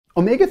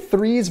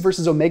Omega-3s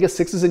versus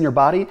omega-6s in your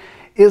body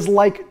is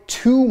like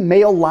two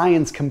male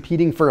lions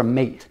competing for a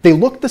mate. They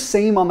look the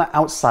same on the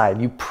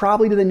outside. You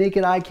probably to the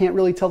naked eye can't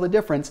really tell the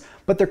difference,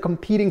 but they're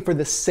competing for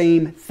the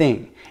same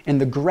thing. And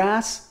the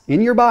grass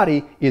in your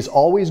body is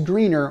always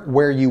greener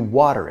where you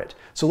water it.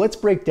 So let's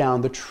break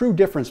down the true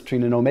difference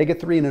between an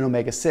omega-3 and an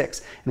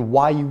omega-6 and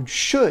why you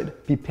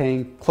should be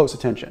paying close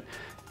attention.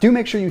 Do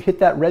make sure you hit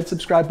that red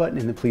subscribe button,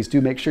 and then please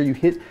do make sure you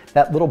hit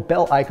that little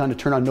bell icon to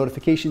turn on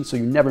notifications so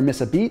you never miss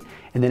a beat.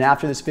 And then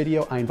after this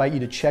video, I invite you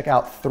to check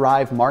out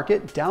Thrive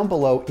Market down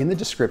below in the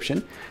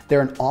description.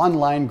 They're an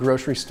online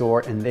grocery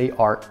store and they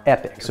are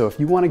epic. So if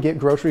you want to get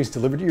groceries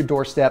delivered to your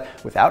doorstep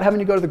without having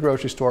to go to the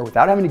grocery store,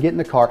 without having to get in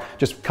the car,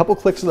 just a couple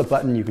clicks of the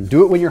button, you can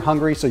do it when you're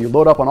hungry, so you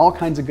load up on all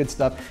kinds of good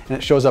stuff and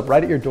it shows up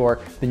right at your door,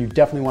 then you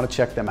definitely want to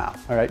check them out.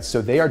 All right, so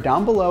they are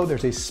down below.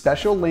 There's a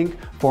special link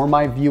for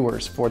my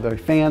viewers, for the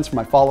fans, for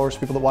my followers,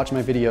 people that watch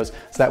my videos,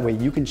 so that way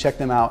you can check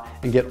them out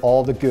and get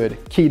all the good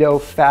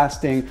keto,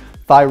 fasting,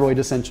 thyroid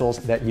essentials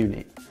that you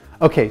need.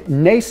 Okay,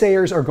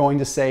 naysayers are going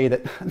to say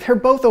that they're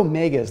both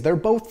omegas, they're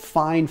both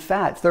fine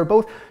fats, they're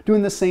both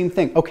doing the same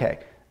thing. Okay,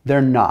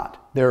 they're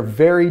not. They're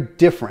very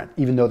different,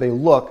 even though they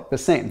look the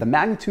same. The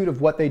magnitude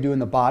of what they do in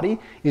the body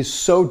is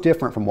so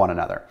different from one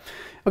another.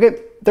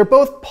 Okay, they're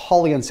both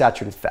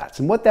polyunsaturated fats,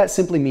 and what that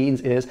simply means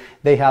is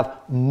they have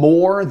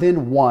more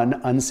than one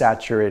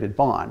unsaturated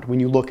bond. When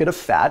you look at a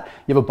fat,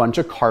 you have a bunch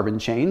of carbon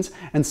chains,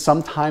 and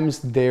sometimes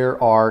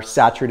there are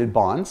saturated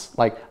bonds,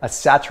 like a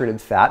saturated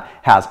fat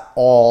has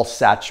all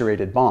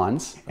saturated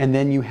bonds, and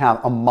then you have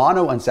a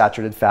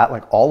monounsaturated fat,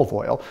 like olive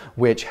oil,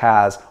 which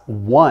has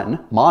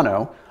one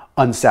mono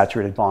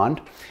unsaturated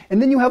bond.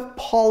 And then you have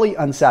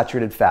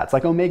polyunsaturated fats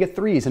like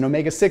omega-3s and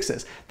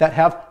omega-6s that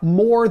have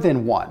more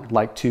than one,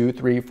 like 2,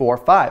 3, 4,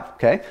 5,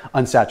 okay,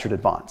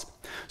 unsaturated bonds.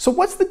 So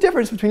what's the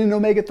difference between an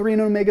omega-3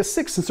 and an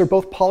omega-6 since they're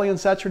both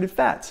polyunsaturated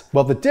fats?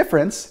 Well, the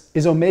difference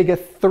is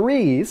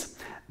omega-3s,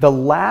 the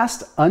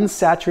last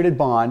unsaturated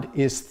bond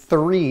is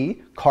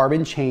 3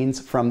 carbon chains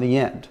from the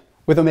end.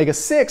 With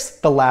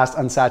omega-6, the last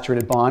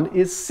unsaturated bond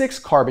is 6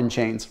 carbon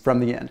chains from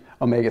the end.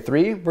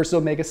 Omega-3 versus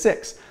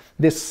omega-6.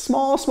 This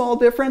small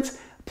difference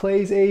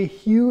plays a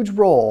huge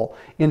role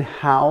in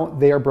how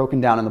they are broken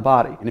down in the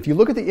body. And if you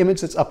look at the image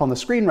that's up on the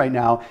screen right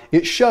now,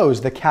 it shows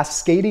the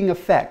cascading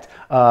effect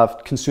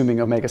of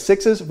consuming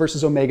omega-6s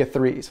versus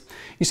omega-3s.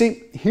 You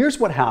see, here's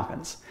what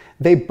happens.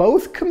 They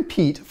both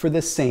compete for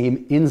the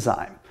same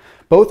enzyme.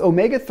 Both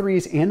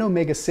omega-3s and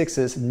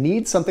omega-6s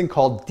need something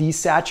called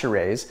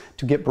desaturase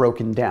to get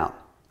broken down.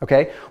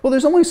 Okay, well,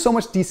 there's only so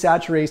much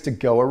desaturase to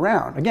go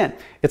around. Again,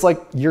 it's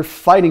like you're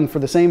fighting for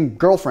the same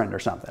girlfriend or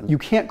something. You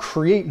can't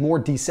create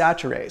more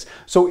desaturase.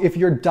 So if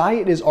your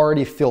diet is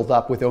already filled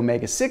up with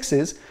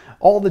omega-6s,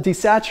 all the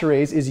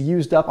desaturase is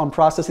used up on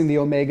processing the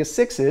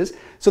omega-6s,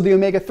 so the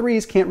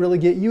omega-3s can't really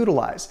get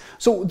utilized.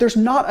 So there's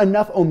not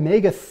enough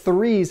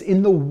omega-3s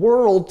in the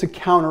world to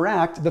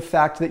counteract the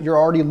fact that you're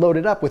already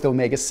loaded up with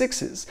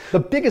omega-6s. The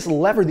biggest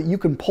lever that you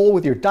can pull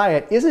with your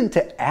diet isn't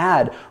to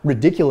add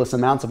ridiculous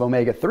amounts of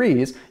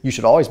omega-3s. You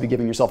should always be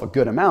giving yourself a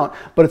good amount,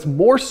 but it's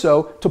more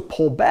so to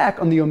pull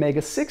back on the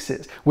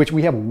omega-6s, which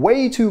we have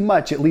way too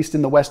much, at least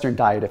in the Western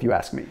diet, if you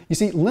ask me. You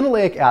see,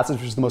 linoleic acid,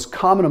 which is the most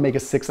common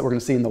omega-6 that we're going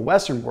to see in the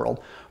Western world,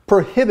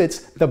 prohibits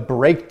the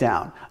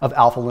breakdown of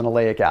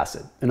alpha-linoleic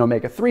acid, an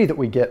omega-3 that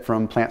we get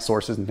from plant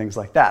sources and things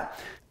like that.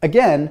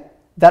 Again,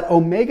 that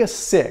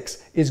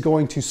omega-6 is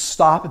going to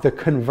stop the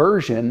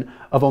conversion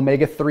of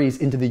omega-3s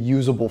into the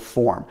usable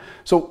form.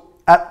 So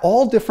at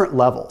all different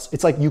levels,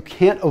 it's like you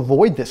can't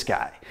avoid this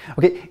guy.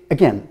 Okay,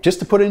 again, just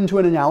to put it into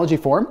an analogy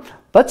form,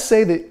 let's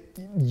say that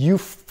you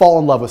fall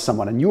in love with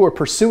someone and you are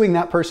pursuing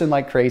that person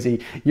like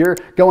crazy. You're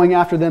going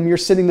after them, you're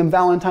sending them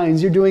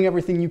Valentines, you're doing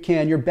everything you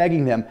can, you're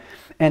begging them.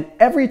 And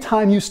every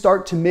time you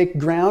start to make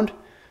ground,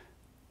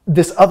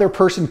 this other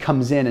person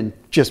comes in and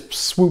just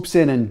swoops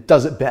in and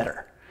does it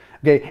better.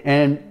 Okay,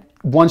 and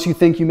once you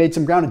think you made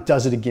some ground, it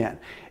does it again.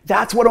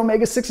 That's what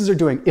omega-6s are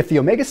doing. If the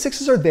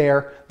omega-6s are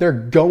there, they're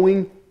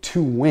going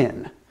to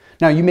win.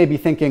 Now you may be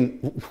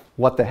thinking,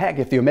 what the heck?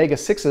 If the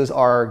omega-6s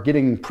are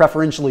getting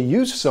preferentially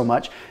used so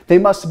much, they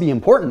must be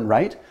important,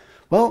 right?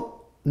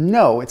 Well,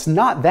 no, it's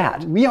not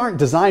that. We aren't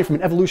designed from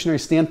an evolutionary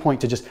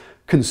standpoint to just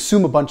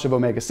consume a bunch of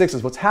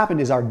omega-6s. What's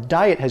happened is our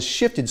diet has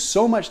shifted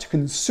so much to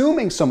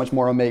consuming so much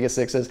more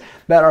omega-6s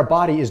that our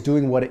body is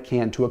doing what it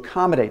can to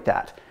accommodate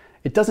that.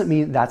 It doesn't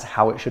mean that's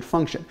how it should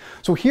function.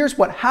 So here's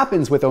what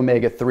happens with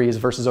omega-3s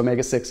versus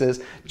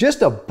omega-6s.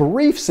 Just a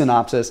brief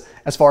synopsis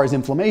as far as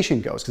inflammation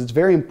goes, because it's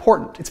very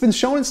important. It's been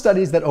shown in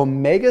studies that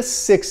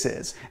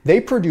omega-6s, they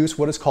produce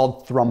what is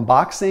called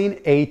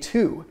thromboxane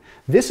A2.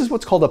 This is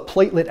what's called a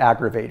platelet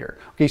aggravator.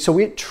 Okay, so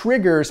it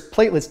triggers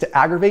platelets to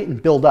aggravate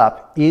and build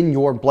up in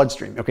your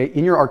bloodstream, okay,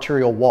 in your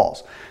arterial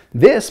walls.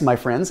 This, my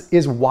friends,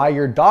 is why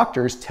your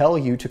doctors tell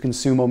you to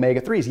consume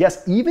omega-3s.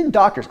 Yes, even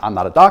doctors, I'm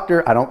not a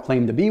doctor, I don't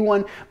claim to be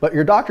one, but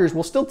your doctors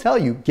will still tell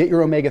you, get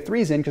your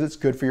omega-3s in because it's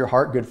good for your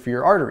heart, good for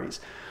your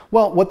arteries.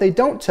 Well, what they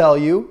don't tell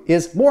you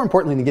is, more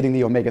importantly than getting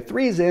the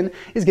omega-3s in,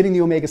 is getting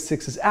the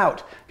omega-6s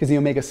out, because the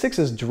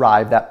omega-6s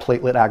drive that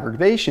platelet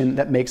aggregation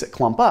that makes it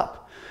clump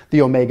up.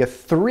 The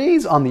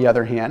omega-3s, on the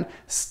other hand,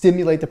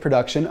 stimulate the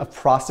production of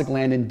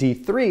prostaglandin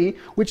D3,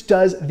 which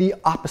does the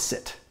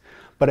opposite.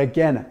 But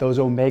again, those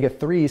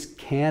omega-3s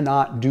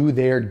cannot do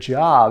their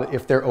job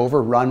if they're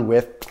overrun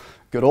with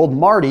good old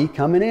Marty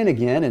coming in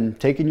again and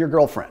taking your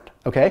girlfriend.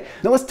 Okay,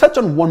 now let's touch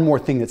on one more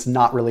thing that's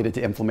not related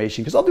to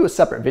inflammation, because I'll do a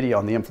separate video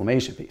on the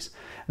inflammation piece.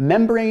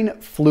 Membrane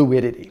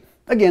fluidity.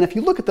 Again, if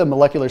you look at the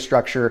molecular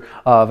structure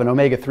of an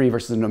omega-3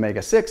 versus an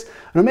omega-6,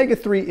 an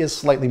omega-3 is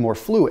slightly more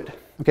fluid.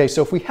 Okay,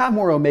 so if we have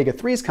more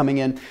omega-3s coming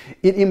in,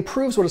 it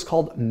improves what is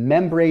called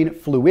membrane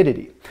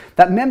fluidity.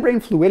 That membrane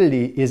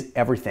fluidity is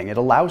everything. It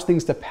allows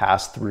things to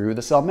pass through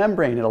the cell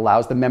membrane. It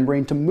allows the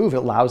membrane to move. It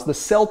allows the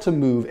cell to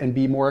move and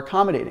be more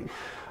accommodating.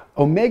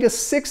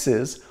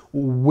 Omega-6s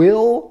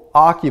will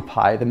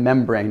occupy the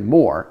membrane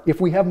more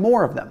if we have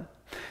more of them.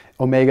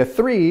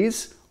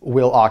 Omega-3s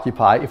will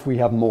occupy if we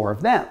have more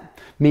of them.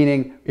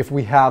 Meaning, if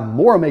we have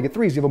more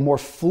omega-3s, you have a more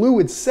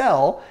fluid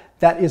cell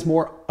that is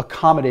more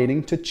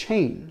accommodating to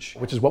change,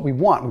 which is what we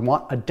want. We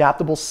want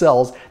adaptable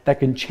cells that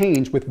can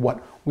change with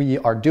what we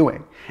are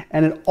doing.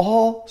 And it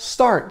all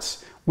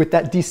starts with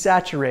that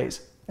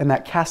desaturase and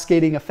that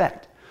cascading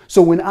effect.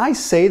 So when I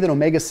say that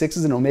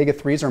omega-6s and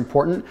omega-3s are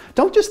important,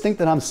 don't just think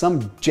that I'm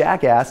some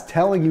jackass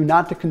telling you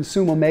not to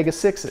consume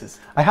omega-6s.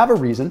 I have a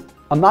reason.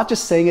 I'm not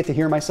just saying it to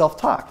hear myself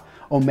talk.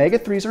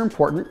 Omega-3s are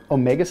important.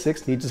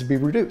 Omega-6 needs to be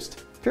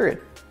reduced.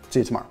 Period. See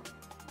you tomorrow.